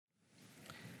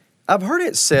I've heard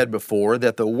it said before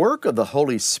that the work of the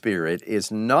Holy Spirit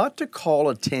is not to call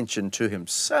attention to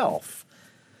Himself,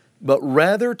 but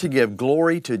rather to give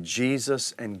glory to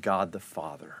Jesus and God the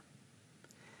Father.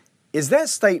 Is that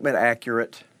statement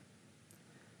accurate?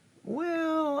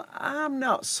 Well, I'm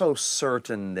not so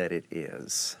certain that it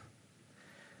is.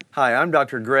 Hi, I'm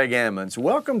Dr. Greg Ammons.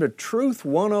 Welcome to Truth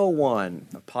 101,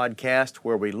 a podcast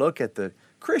where we look at the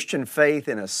Christian faith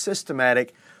in a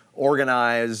systematic,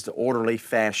 organized, orderly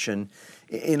fashion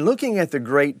in looking at the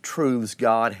great truths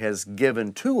God has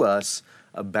given to us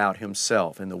about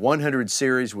Himself. In the 100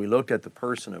 series, we looked at the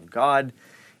person of God.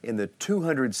 In the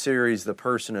 200 series, the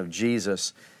person of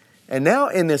Jesus. And now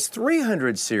in this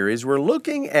 300 series, we're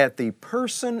looking at the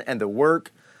person and the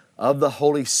work of the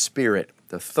Holy Spirit,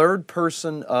 the third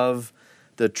person of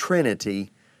the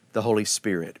Trinity, the Holy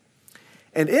Spirit.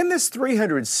 And in this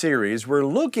 300 series, we're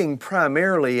looking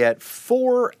primarily at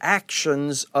 4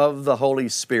 actions of the Holy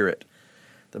Spirit.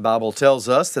 The Bible tells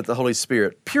us that the Holy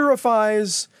Spirit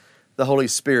purifies, the Holy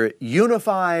Spirit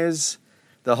unifies,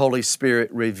 the Holy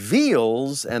Spirit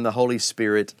reveals, and the Holy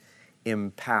Spirit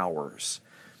empowers.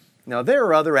 Now, there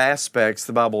are other aspects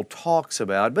the Bible talks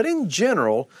about, but in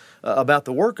general, about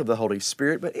the work of the Holy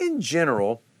Spirit, but in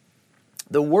general,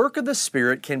 the work of the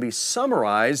Spirit can be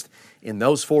summarized in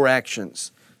those 4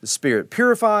 actions. The Spirit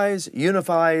purifies,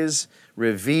 unifies,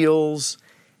 reveals,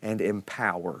 and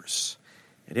empowers.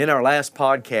 And in our last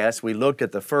podcast, we looked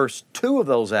at the first 2 of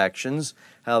those actions,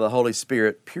 how the Holy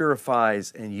Spirit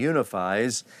purifies and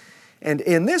unifies. And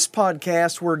in this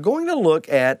podcast, we're going to look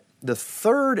at the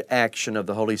third action of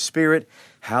the Holy Spirit,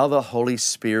 how the Holy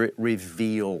Spirit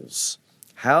reveals.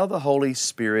 How the Holy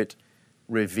Spirit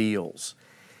reveals.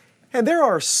 And there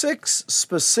are 6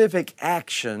 specific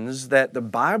actions that the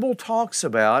Bible talks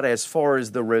about as far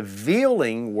as the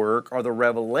revealing work or the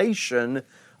revelation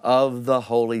of the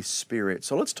Holy Spirit.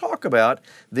 So let's talk about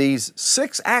these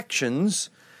 6 actions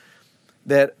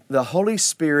that the Holy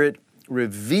Spirit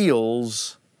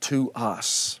reveals to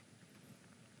us.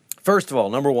 First of all,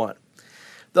 number 1,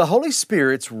 the Holy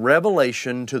Spirit's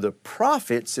revelation to the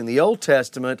prophets in the Old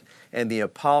Testament and the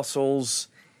apostles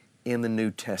in the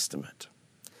New Testament.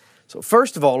 So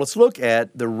first of all, let's look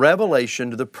at the revelation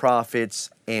to the prophets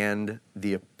and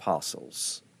the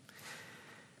apostles.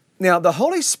 Now, the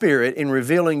Holy Spirit, in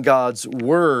revealing God's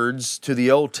words to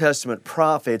the Old Testament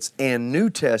prophets and New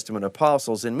Testament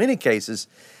apostles, in many cases,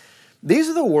 these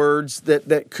are the words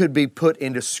that could be put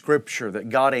into Scripture that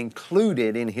God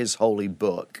included in His holy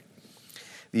book.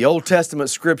 The Old Testament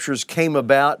Scriptures came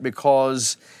about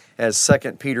because, as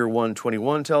 2 Peter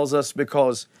 1:21 tells us,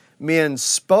 because men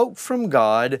spoke from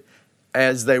God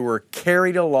as they were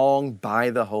carried along by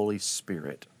the Holy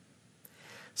Spirit.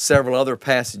 Several other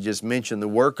passages mention the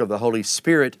work of the Holy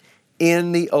Spirit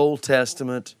in the Old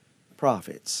Testament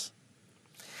prophets.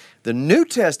 The New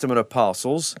Testament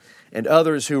apostles and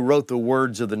others who wrote the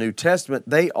words of the New Testament,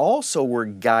 they also were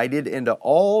guided into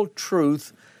all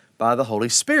truth by the Holy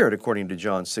Spirit, according to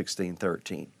John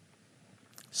 16:13.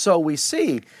 So we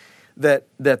see that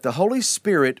the Holy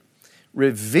Spirit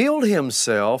revealed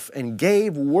Himself and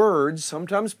gave words,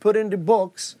 sometimes put into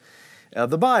books of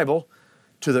the Bible,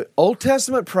 to the Old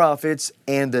Testament prophets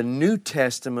and the New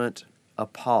Testament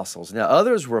apostles. Now,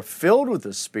 others were filled with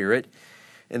the Spirit,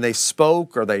 and they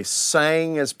spoke or they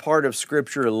sang as part of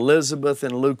Scripture. Elizabeth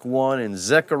in Luke 1, and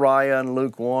Zechariah in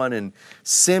Luke 1, and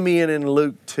Simeon in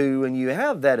Luke 2, and you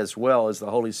have that as well as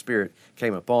the Holy Spirit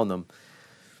came upon them.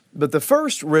 But the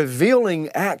first revealing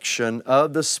action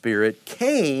of the Spirit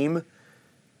came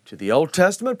to the Old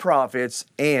Testament prophets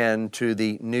and to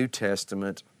the New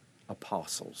Testament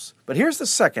apostles. But here's the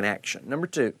second action, number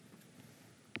 2.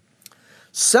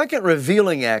 Second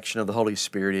revealing action of the Holy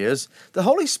Spirit is the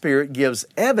Holy Spirit gives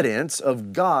evidence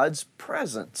of God's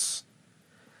presence.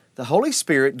 The Holy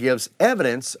Spirit gives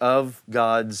evidence of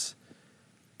God's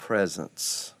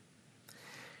presence.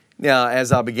 Now,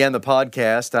 as I began the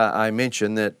podcast, I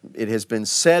mentioned that it has been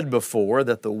said before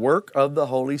that the work of the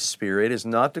Holy Spirit is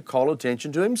not to call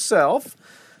attention to Himself,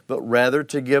 but rather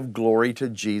to give glory to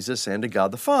Jesus and to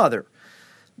God the Father.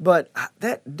 But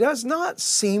that does not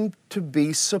seem to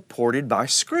be supported by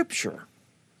Scripture.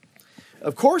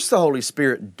 Of course, the Holy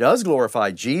Spirit does glorify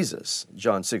Jesus,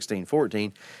 John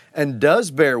 16:14, and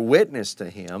does bear witness to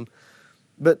Him,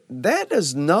 but that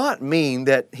does not mean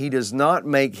that He does not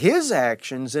make His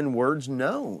actions and words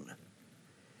known.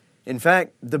 In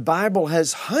fact, the Bible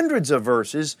has hundreds of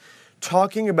verses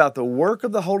talking about the work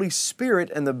of the Holy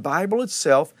Spirit, and the Bible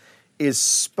itself is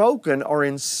spoken or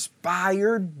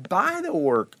inspired by the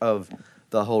work of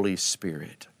the Holy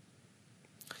Spirit.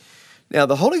 Now,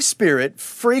 the Holy Spirit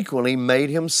frequently made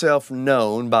Himself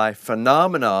known by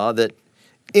phenomena that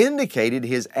indicated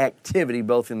His activity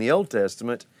both in the Old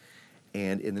Testament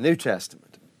and in the New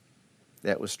Testament.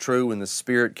 That was true when the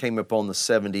Spirit came upon the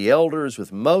 70 elders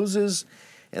with Moses,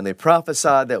 and they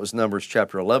prophesied. That was Numbers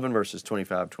chapter 11, verses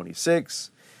 25-26.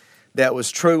 That was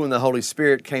true when the Holy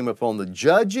Spirit came upon the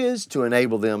judges to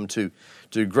enable them to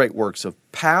do great works of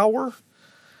power.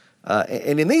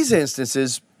 And in these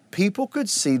instances, people could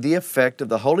see the effect of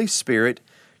the Holy Spirit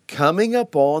coming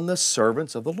upon the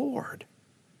servants of the Lord.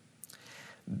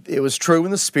 It was true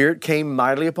when the Spirit came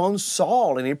mightily upon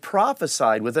Saul and he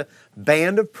prophesied with a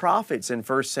band of prophets in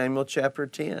 1 Samuel chapter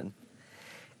 10.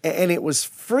 And it was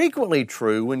frequently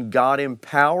true when God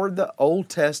empowered the Old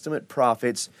Testament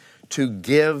prophets to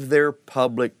give their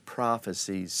public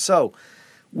prophecies. So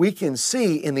we can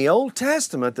see in the Old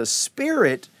Testament the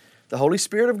Spirit, the Holy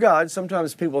Spirit of God.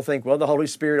 Sometimes people think, well, the Holy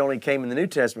Spirit only came in the New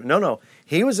Testament. No.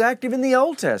 He was active in the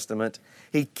Old Testament.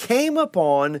 He came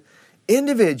upon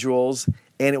individuals,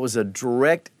 and it was a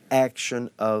direct action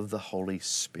of the Holy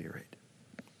Spirit.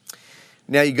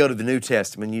 Now you go to the New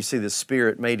Testament, and you see the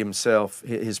Spirit made Himself,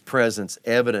 His presence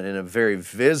evident in a very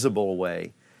visible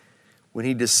way when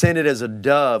He descended as a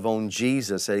dove on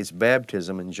Jesus at His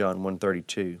baptism in John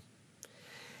 1:32.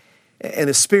 And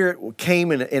the Spirit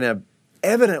came in an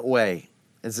evident way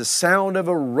as the sound of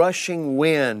a rushing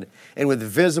wind and with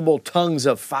visible tongues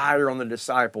of fire on the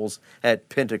disciples at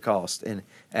Pentecost in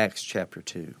Acts chapter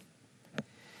 2.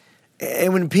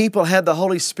 And when people had the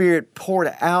Holy Spirit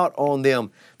poured out on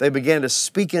them, they began to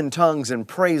speak in tongues and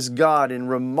praise God in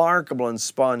remarkable and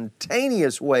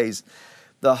spontaneous ways.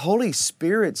 The Holy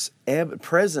Spirit's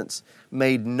presence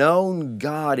made known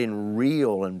God in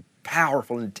real and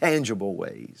powerful and tangible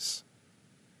ways.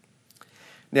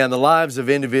 Now, in the lives of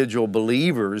individual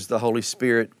believers, the Holy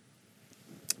Spirit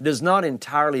does not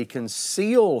entirely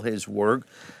conceal His work,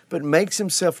 but makes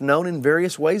Himself known in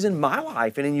various ways in my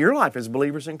life and in your life as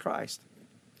believers in Christ.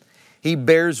 He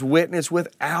bears witness with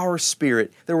our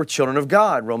spirit that we're children of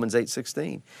God, Romans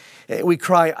 8:16. We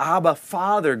cry, Abba,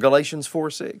 Father, Galatians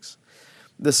 4:6.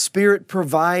 The Spirit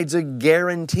provides a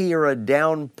guarantee or a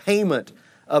down payment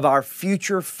of our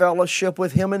future fellowship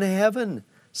with Him in heaven,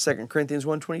 2 Corinthians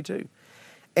 1:22.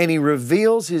 And He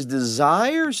reveals His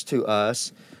desires to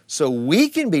us so we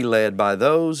can be led by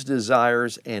those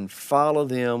desires and follow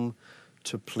them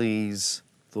to please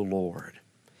the Lord.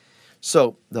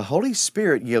 So the Holy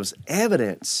Spirit gives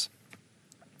evidence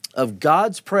of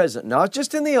God's presence, not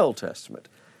just in the Old Testament,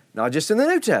 not just in the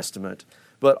New Testament,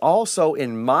 but also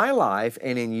in my life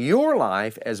and in your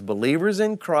life as believers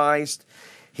in Christ.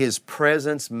 His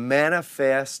presence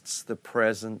manifests the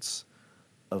presence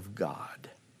of God.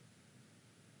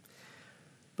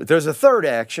 But there's a third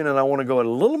action, and I want to go into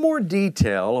a little more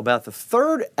detail about the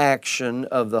third action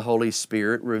of the Holy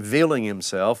Spirit revealing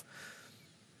Himself,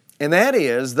 and that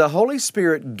is the Holy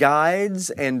Spirit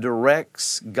guides and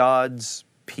directs God's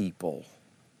people.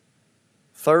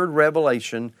 Third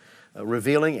revelation,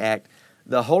 revealing act,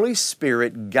 the Holy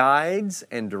Spirit guides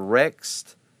and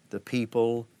directs the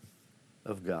people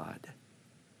of God.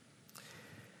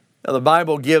 Now, the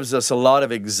Bible gives us a lot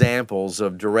of examples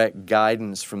of direct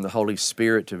guidance from the Holy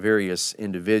Spirit to various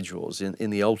individuals. In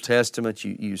the Old Testament,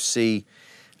 you see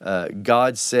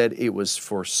God said it was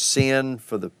for sin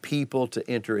for the people to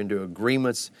enter into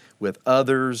agreements with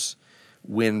others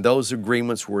when those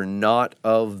agreements were not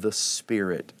of the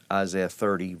Spirit, Isaiah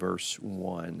 30, verse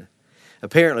 1.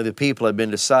 Apparently, the people had been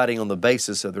deciding on the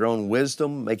basis of their own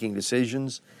wisdom, making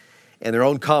decisions, and their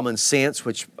own common sense,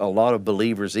 which a lot of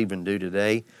believers even do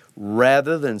today,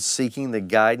 rather than seeking the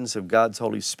guidance of God's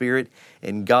Holy Spirit.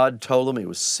 And God told them it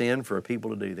was sin for a people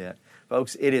to do that.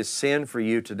 Folks, it is sin for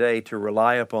you today to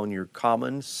rely upon your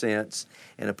common sense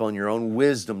and upon your own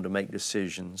wisdom to make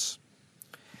decisions.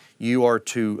 You are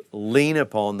to lean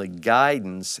upon the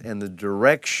guidance and the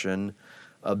direction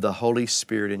of the Holy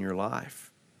Spirit in your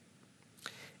life.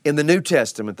 In the New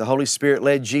Testament, the Holy Spirit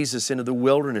led Jesus into the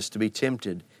wilderness to be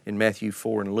tempted in Matthew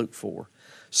 4 and Luke 4.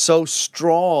 So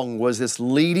strong was this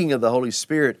leading of the Holy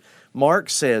Spirit, Mark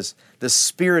says the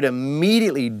Spirit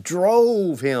immediately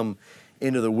drove Him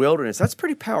into the wilderness. That's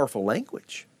pretty powerful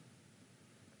language.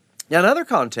 Now, in other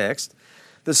contexts,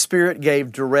 the Spirit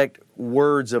gave direct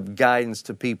words of guidance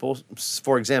to people.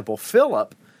 For example,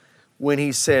 Philip, when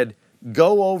he said,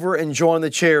 go over and join the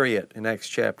chariot in Acts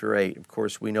chapter 8. Of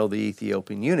course, we know the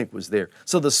Ethiopian eunuch was there.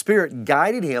 So the Spirit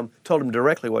guided him, told him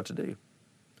directly what to do.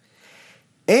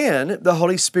 And the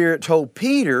Holy Spirit told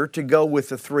Peter to go with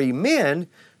the three men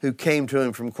who came to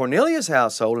him from Cornelius'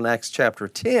 household in Acts chapter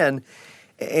 10.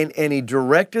 And he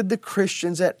directed the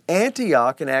Christians at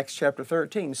Antioch in Acts chapter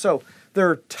 13. So there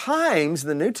are times in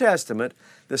the New Testament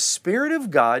the Spirit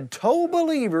of God told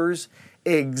believers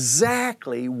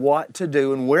exactly what to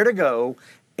do and where to go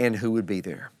and who would be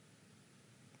there.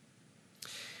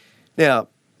 Now,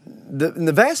 in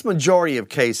the vast majority of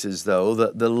cases, though,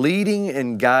 the leading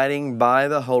and guiding by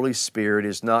the Holy Spirit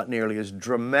is not nearly as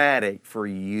dramatic for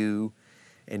you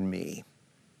and me.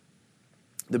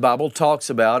 The Bible talks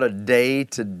about a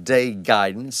day-to-day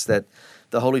guidance that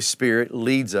the Holy Spirit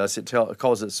leads us. It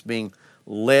calls us being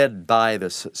led by the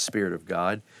Spirit of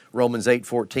God. Romans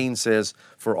 8:14 says,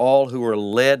 "For all who are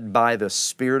led by the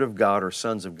Spirit of God are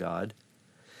sons of God."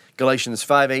 Galatians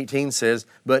 5:18 says,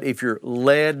 "But if you're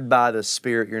led by the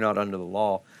Spirit, you're not under the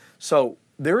law." So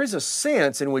there is a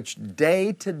sense in which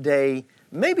day-to-day,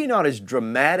 maybe not as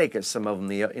dramatic as some of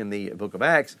them in the book of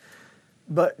Acts,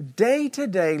 but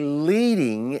day-to-day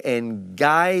leading and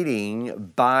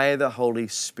guiding by the Holy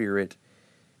Spirit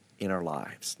in our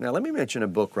lives. Now, let me mention a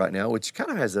book right now which kind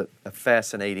of has a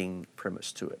fascinating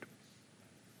premise to it.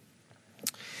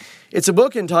 It's a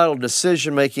book entitled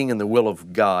Decision Making and the Will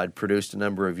of God, produced a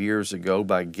number of years ago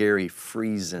by Gary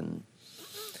Friesen.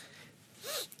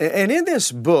 And in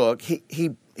this book,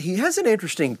 he has an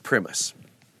interesting premise.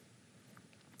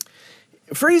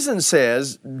 Friesen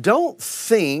says, don't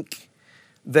think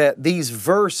that these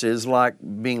verses, like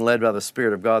being led by the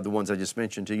Spirit of God, the ones I just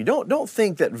mentioned to you, don't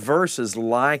think that verses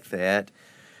like that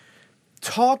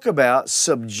talk about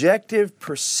subjective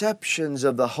perceptions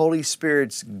of the Holy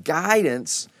Spirit's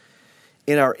guidance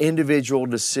in our individual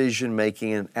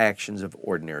decision-making and actions of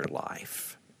ordinary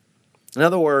life. In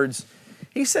other words,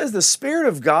 he says the Spirit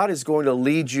of God is going to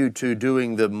lead you to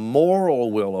doing the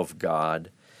moral will of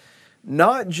God,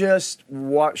 not just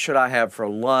what should I have for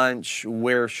lunch,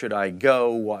 where should I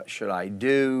go, what should I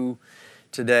do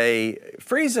today.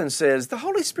 Friesen says the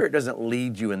Holy Spirit doesn't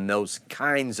lead you in those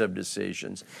kinds of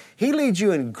decisions. He leads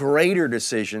you in greater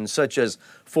decisions such as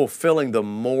fulfilling the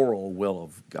moral will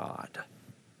of God.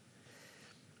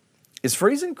 Is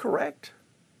Friesen correct?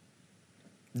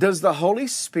 Does the Holy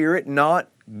Spirit not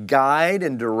guide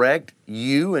and direct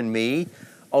you and me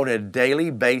on a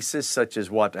daily basis, such as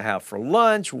what to have for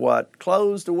lunch, what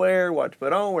clothes to wear, what to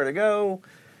put on, where to go?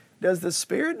 Does the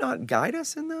Spirit not guide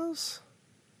us in those?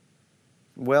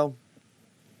 Well,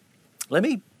 let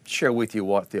me share with you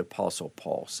what the Apostle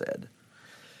Paul said.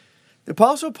 The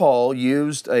Apostle Paul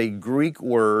used a Greek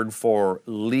word for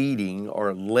leading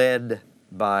or led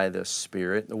by the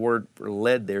Spirit. The word for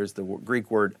led there is the Greek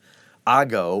word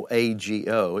ago,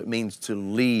 A-G-O. It means to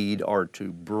lead or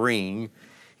to bring.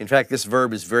 In fact, this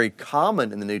verb is very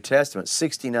common in the New Testament.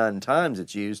 69 times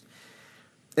it's used.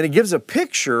 And it gives a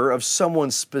picture of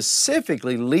someone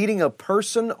specifically leading a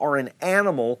person or an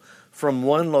animal from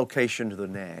one location to the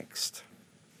next.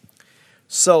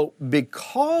 So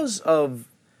because of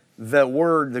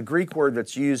the Greek word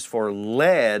that's used for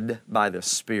led by the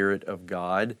Spirit of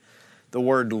God, the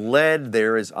word led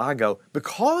there is ago.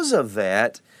 Because of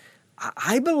that,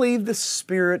 I believe the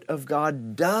Spirit of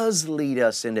God does lead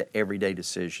us into everyday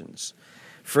decisions.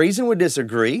 Friesen would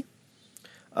disagree,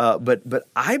 but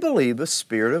I believe the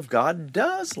Spirit of God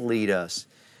does lead us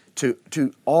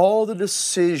to all the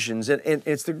decisions. And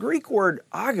it's the Greek word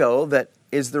ago that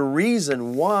is the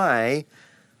reason why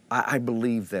I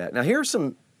believe that. Now, here are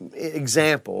some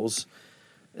examples,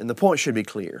 and the point should be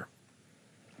clear.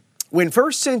 When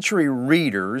first century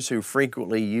readers, who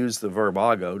frequently use the verb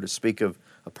ago to speak of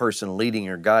a person leading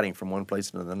or guiding from one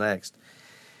place to the next,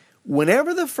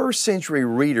 whenever the first century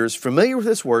readers familiar with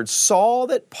this word saw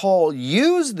that Paul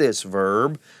used this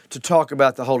verb to talk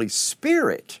about the Holy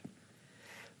Spirit,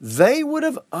 they would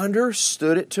have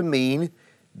understood it to mean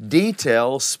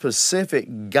detailed,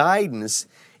 specific guidance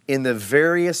in the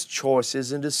various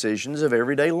choices and decisions of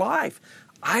everyday life.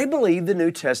 I believe the New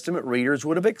Testament readers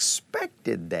would have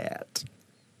expected that.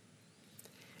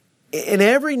 In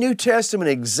every New Testament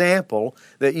example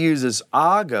that uses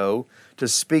ago to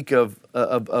speak of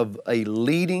a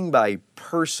leading by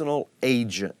personal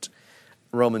agent,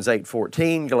 Romans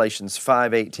 8:14, Galatians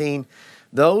 5:18,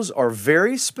 those are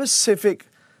very specific,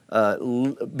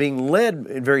 being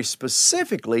led very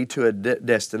specifically to a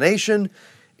destination.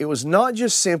 It was not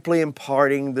just simply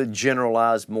imparting the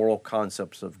generalized moral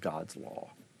concepts of God's law.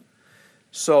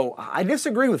 So I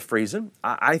disagree with Friesen.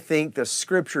 I think the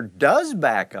Scripture does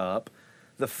back up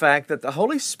the fact that the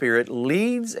Holy Spirit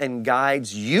leads and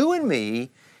guides you and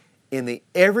me in the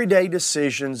everyday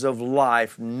decisions of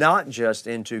life, not just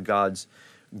into God's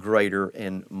greater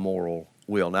and moral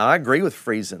will. Now, I agree with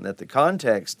Friesen that the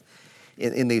context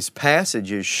in these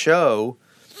passages show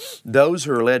Those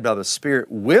who are led by the Spirit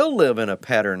will live in a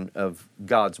pattern of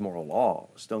God's moral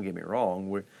laws. Don't get me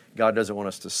wrong. God doesn't want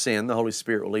us to sin. The Holy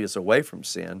Spirit will lead us away from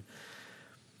sin.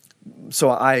 So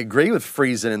I agree with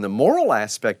Friesen in the moral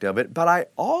aspect of it, but I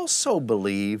also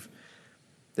believe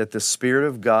that the Spirit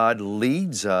of God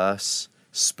leads us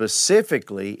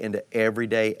specifically into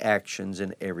everyday actions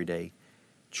and everyday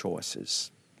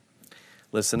choices.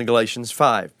 Listen to Galatians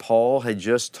 5. Paul had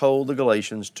just told the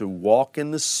Galatians to walk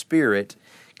in the Spirit,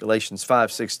 Galatians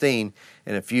 5:16,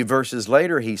 and a few verses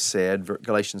later he said,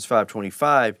 Galatians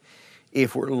 5:25,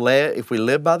 if we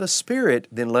live by the Spirit,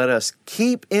 then let us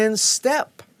keep in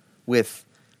step with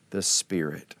the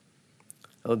Spirit.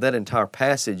 Oh, that entire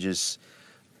passage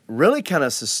really kind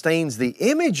of sustains the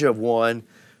image of one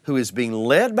who is being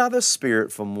led by the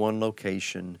Spirit from one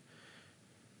location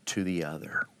to the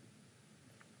other.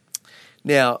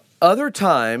 Now, other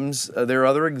times, there are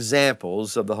other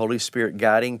examples of the Holy Spirit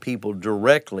guiding people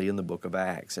directly in the book of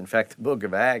Acts. In fact, the book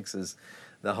of Acts is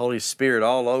the Holy Spirit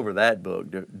all over that book,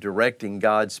 directing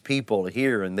God's people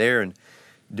here and there and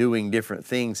doing different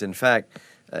things. In fact,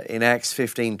 in Acts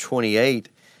 15:28,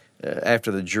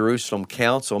 after the Jerusalem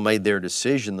Council made their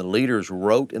decision, the leaders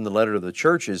wrote in the letter to the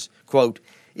churches, quote,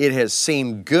 "It has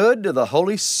seemed good to the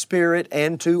Holy Spirit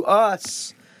and to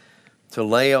us to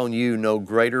lay on you no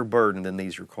greater burden than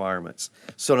these requirements."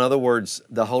 So in other words,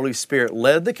 the Holy Spirit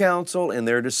led the council in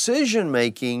their decision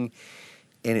making,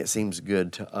 and it seems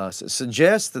good to us. It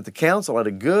suggests that the council had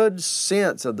a good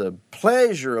sense of the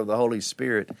pleasure of the Holy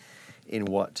Spirit in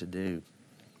what to do.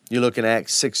 You look in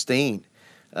Acts 16,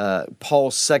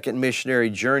 Paul's second missionary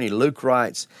journey. Luke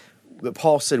writes that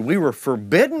Paul said, "We were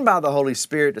forbidden by the Holy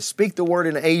Spirit to speak the word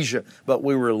in Asia, but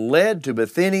we were led to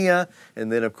Bithynia."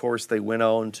 And then, of course, they went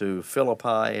on to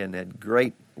Philippi and had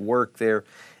great work there.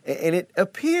 And it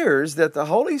appears that the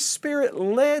Holy Spirit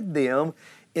led them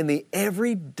in the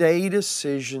everyday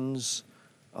decisions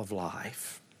of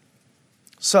life.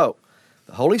 So,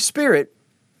 the Holy Spirit,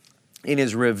 in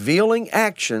His revealing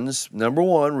actions, number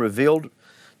one, revealed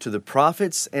to the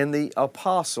prophets and the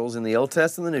apostles in the Old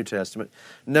Testament and the New Testament.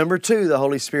 Number two, the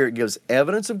Holy Spirit gives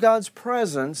evidence of God's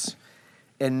presence.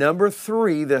 And number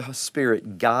three, the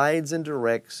Spirit guides and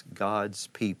directs God's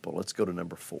people. Let's go to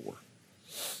number four.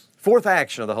 Fourth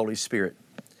action of the Holy Spirit.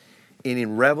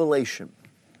 In Revelation,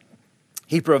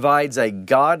 He provides a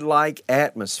God-like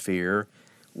atmosphere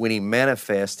when He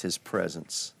manifests His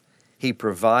presence. He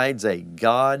provides a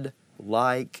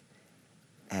God-like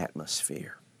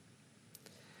atmosphere.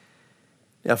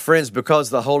 Now, friends, because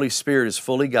the Holy Spirit is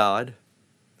fully God,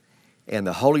 and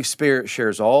the Holy Spirit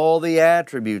shares all the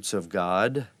attributes of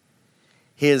God,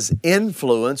 His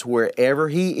influence wherever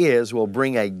He is will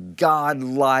bring a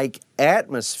God-like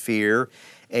atmosphere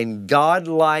and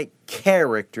God-like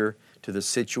character to the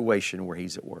situation where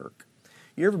He's at work.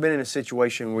 You ever been in a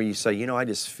situation where you say, I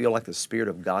just feel like the Spirit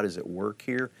of God is at work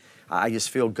here? I just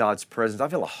feel God's presence. I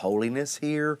feel a holiness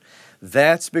here.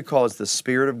 That's because the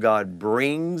Spirit of God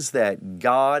brings that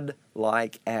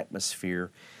God-like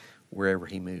atmosphere wherever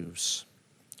He moves.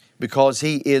 Because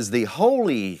He is the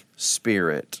Holy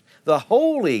Spirit,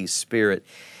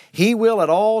 He will at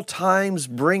all times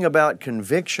bring about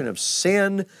conviction of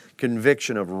sin,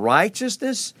 conviction of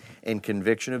righteousness, and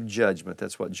conviction of judgment.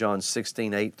 That's what John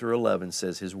 16:8-11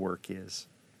 says His work is.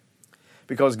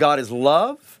 Because God is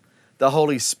love, the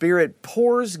Holy Spirit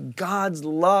pours God's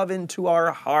love into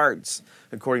our hearts,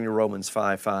 according to Romans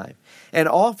 5:5. And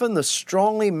often the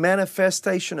strongly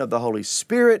manifestation of the Holy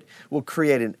Spirit will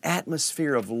create an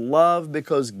atmosphere of love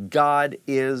because God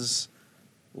is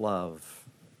love.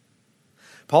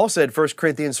 Paul said, 1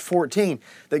 Corinthians 14,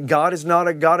 that God is not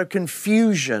a God of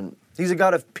confusion. He's a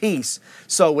God of peace.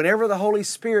 So whenever the Holy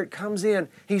Spirit comes in,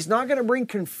 He's not going to bring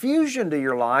confusion to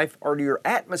your life or to your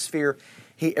atmosphere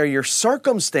or your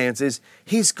circumstances.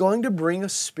 He's going to bring a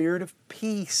spirit of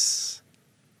peace.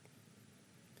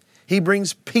 He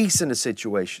brings peace into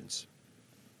situations.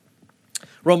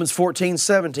 Romans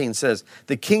 14:17 says,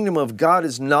 "The kingdom of God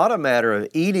is not a matter of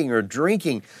eating or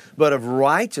drinking, but of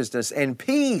righteousness and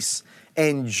peace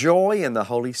and joy in the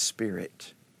Holy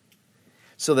Spirit."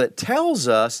 So that tells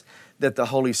us that the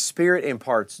Holy Spirit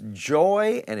imparts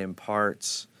joy and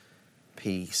imparts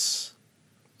peace.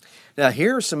 Now,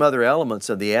 here are some other elements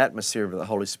of the atmosphere that the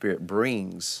Holy Spirit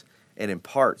brings and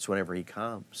imparts whenever He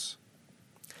comes.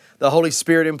 The Holy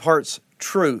Spirit imparts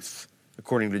truth,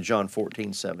 according to John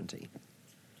 14:17.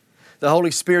 The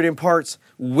Holy Spirit imparts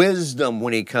wisdom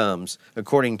when He comes,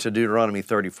 according to Deuteronomy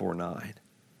 34:9.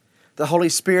 The Holy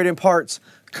Spirit imparts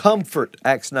comfort,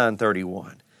 Acts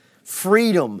 9:31.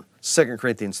 Freedom, 2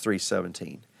 Corinthians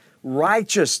 3:17.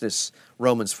 Righteousness,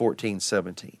 Romans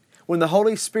 14:17. When the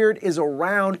Holy Spirit is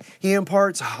around, He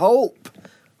imparts hope,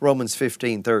 Romans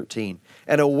 15:13,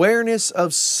 an awareness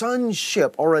of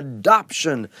sonship or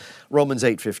adoption, Romans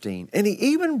 8:15. And He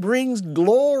even brings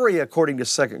glory, according to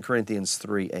 2 Corinthians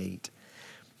 3:8.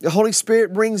 The Holy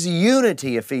Spirit brings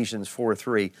unity, Ephesians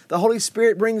 4:3. The Holy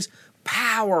Spirit brings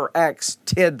power, Acts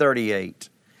 10:38.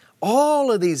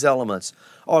 All of these elements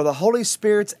are the Holy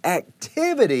Spirit's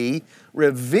activity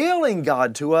revealing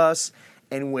God to us,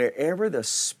 and wherever the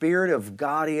Spirit of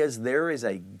God is, there is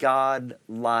a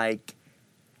God-like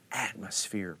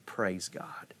atmosphere. Praise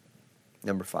God.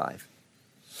 Number 5,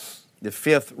 the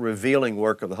 5th revealing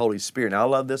work of the Holy Spirit. Now, I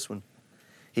love this one.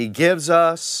 He gives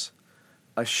us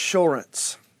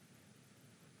assurance.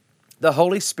 The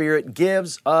Holy Spirit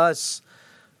gives us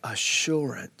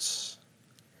assurance.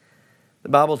 The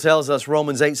Bible tells us,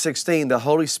 Romans 8:16, the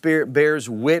Holy Spirit bears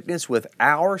witness with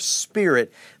our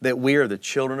spirit that we are the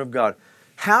children of God.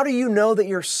 How do you know that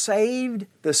you're saved?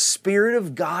 The Spirit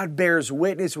of God bears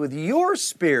witness with your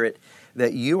spirit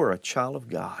that you are a child of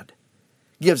God.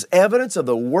 Gives evidence of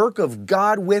the work of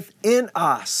God within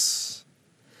us.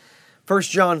 1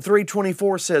 John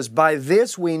 3:24 says, by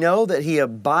this we know that He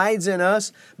abides in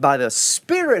us by the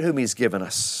Spirit whom He's given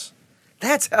us.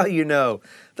 That's how you know.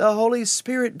 The Holy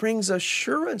Spirit brings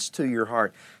assurance to your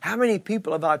heart. How many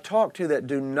people have I talked to that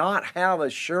do not have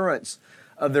assurance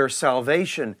of their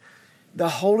salvation? The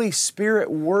Holy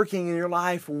Spirit working in your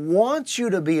life wants you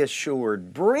to be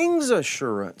assured, brings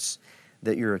assurance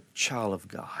that you're a child of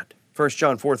God. 1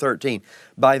 John 4:13,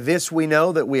 by this we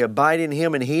know that we abide in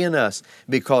Him and He in us,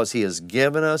 because He has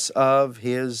given us of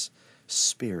His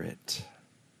Spirit.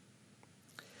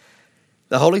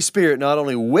 The Holy Spirit not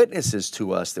only witnesses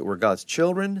to us that we're God's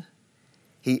children,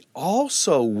 He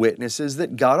also witnesses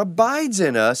that God abides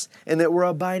in us and that we're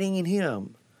abiding in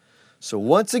Him. So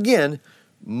once again,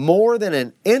 more than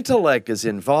an intellect is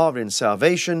involved in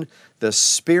salvation, the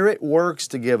Spirit works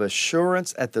to give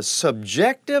assurance at the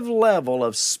subjective level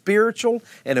of spiritual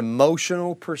and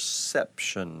emotional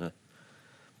perception.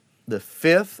 The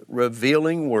 5th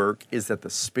revealing work is that the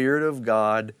Spirit of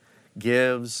God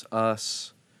gives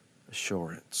us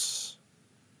assurance.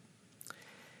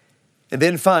 And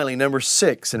then finally, number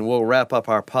 6, and we'll wrap up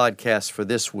our podcast for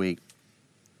this week.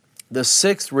 The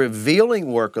 6th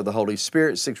revealing work of the Holy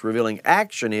Spirit, 6th revealing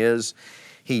action is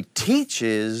He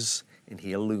teaches and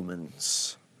He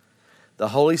illumines. The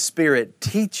Holy Spirit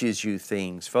teaches you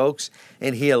things, folks,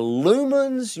 and He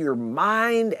illumines your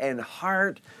mind and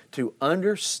heart to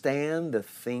understand the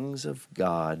things of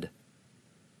God.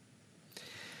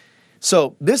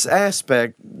 So this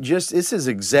aspect, this is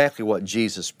exactly what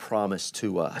Jesus promised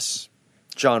to us.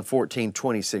 John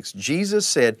 14:26, Jesus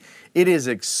said, it is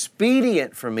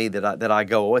expedient for me that I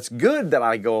go away. It's good that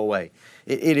I go away.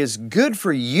 It is good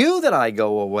for you that I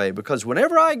go away, because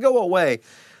whenever I go away,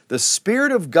 the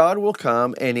Spirit of God will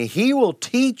come and He will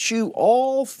teach you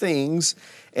all things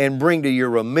and bring to your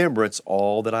remembrance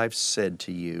all that I've said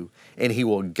to you. And He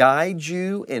will guide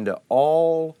you into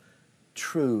all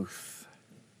truth.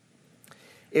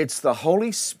 It's the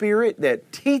Holy Spirit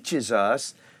that teaches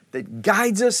us, that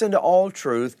guides us into all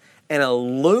truth, and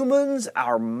illumines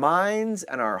our minds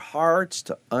and our hearts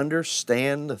to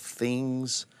understand the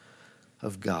things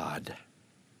of God.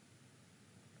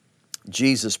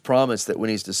 Jesus promised that when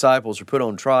His disciples were put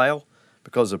on trial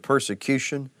because of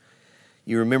persecution,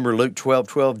 you remember Luke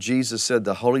 12:12, Jesus said,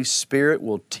 the Holy Spirit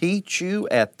will teach you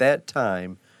at that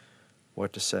time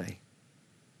what to say.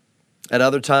 At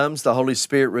other times, the Holy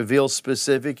Spirit reveals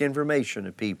specific information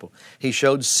to people. He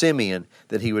showed Simeon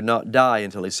that he would not die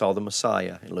until he saw the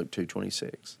Messiah in Luke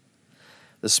 2:26.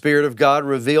 The Spirit of God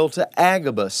revealed to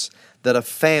Agabus that a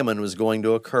famine was going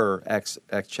to occur, Acts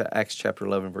chapter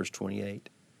 11, verse 28.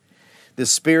 The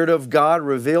Spirit of God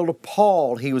revealed to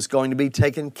Paul he was going to be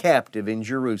taken captive in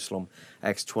Jerusalem,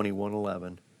 Acts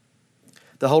 21:11.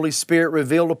 The Holy Spirit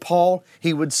revealed to Paul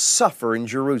he would suffer in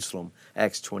Jerusalem,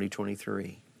 Acts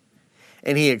 20:23.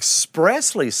 And He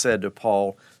expressly said to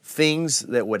Paul things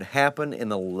that would happen in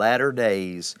the latter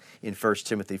days in 1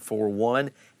 Timothy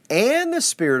 4:1. And the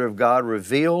Spirit of God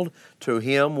revealed to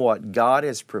him what God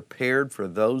has prepared for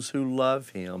those who love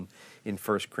Him in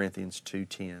 1 Corinthians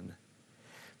 2:10.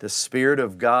 The Spirit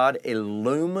of God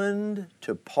illumined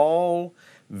to Paul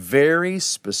very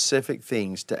specific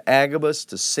things, to Agabus,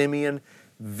 to Simeon,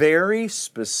 very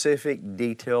specific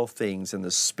detailed things. And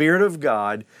the Spirit of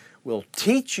God will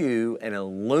teach you and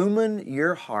illumine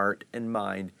your heart and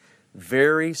mind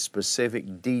very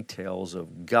specific details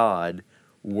of God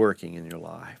working in your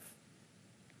life.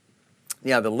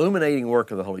 Now, the illuminating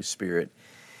work of the Holy Spirit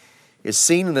is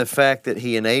seen in the fact that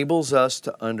He enables us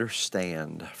to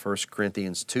understand. 1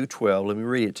 Corinthians 2:12, let me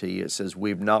read it to you. It says,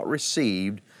 "We've not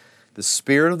received the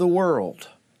spirit of the world,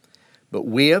 but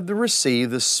we have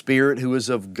received the Spirit who is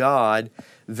of God,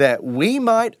 that we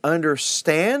might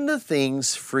understand the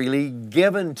things freely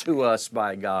given to us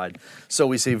by God." So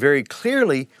we see very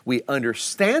clearly we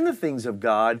understand the things of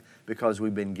God because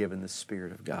we've been given the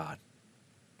Spirit of God.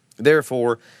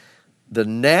 Therefore, the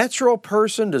natural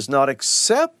person does not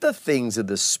accept the things of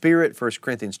the Spirit, 1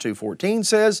 Corinthians 2:14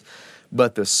 says,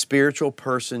 but the spiritual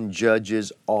person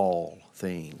judges all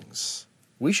things.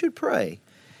 We should pray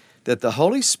that the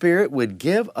Holy Spirit would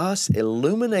give us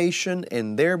illumination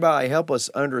and thereby help us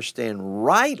understand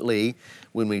rightly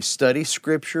when we study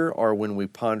Scripture or when we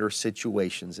ponder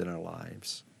situations in our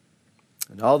lives.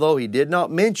 And although he did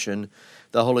not mention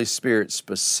the Holy Spirit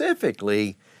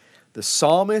specifically, the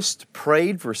psalmist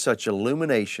prayed for such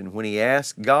illumination when he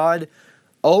asked, "God,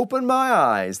 open my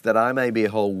eyes that I may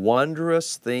behold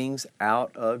wondrous things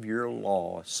out of your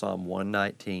law." Psalm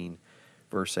 119,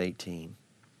 verse 18.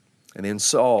 And then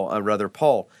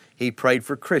Paul, he prayed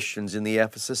for Christians in the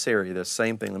Ephesus area, the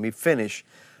same thing. Let me finish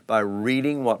by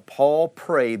reading what Paul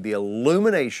prayed, the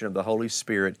illumination of the Holy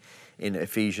Spirit in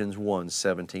Ephesians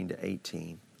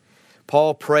 1:17-18.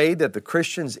 Paul prayed that the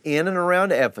Christians in and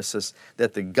around Ephesus,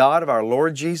 that the God of our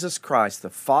Lord Jesus Christ, the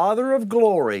Father of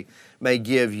glory, may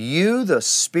give you the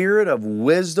spirit of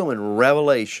wisdom and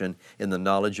revelation in the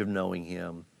knowledge of knowing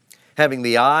Him, having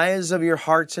the eyes of your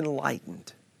hearts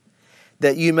enlightened,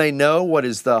 that you may know what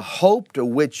is the hope to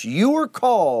which you are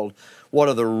called, what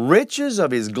are the riches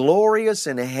of His glorious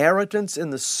inheritance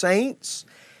in the saints,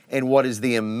 and what is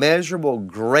the immeasurable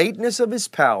greatness of His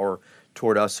power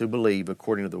toward us who believe,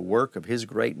 according to the work of His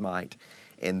great might.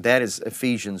 And that is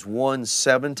Ephesians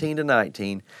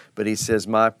 1:17-19. But he says,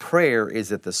 my prayer is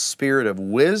that the spirit of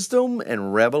wisdom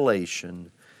and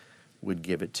revelation would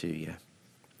give it to you.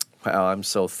 Wow, I'm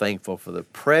so thankful for the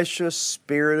precious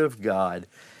Spirit of God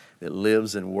that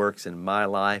lives and works in my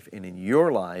life and in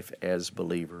your life as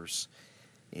believers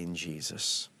in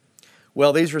Jesus.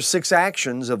 Well, these are 6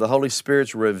 actions of the Holy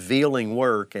Spirit's revealing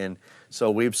work, and so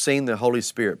we've seen the Holy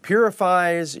Spirit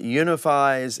purifies,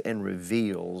 unifies, and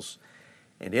reveals.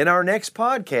 And in our next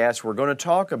podcast, we're going to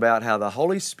talk about how the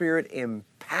Holy Spirit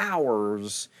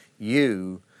empowers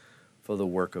you for the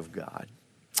work of God.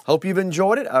 Hope you've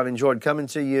enjoyed it. I've enjoyed coming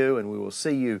to you, and we will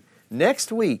see you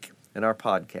next week in our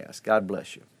podcast. God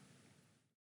bless you.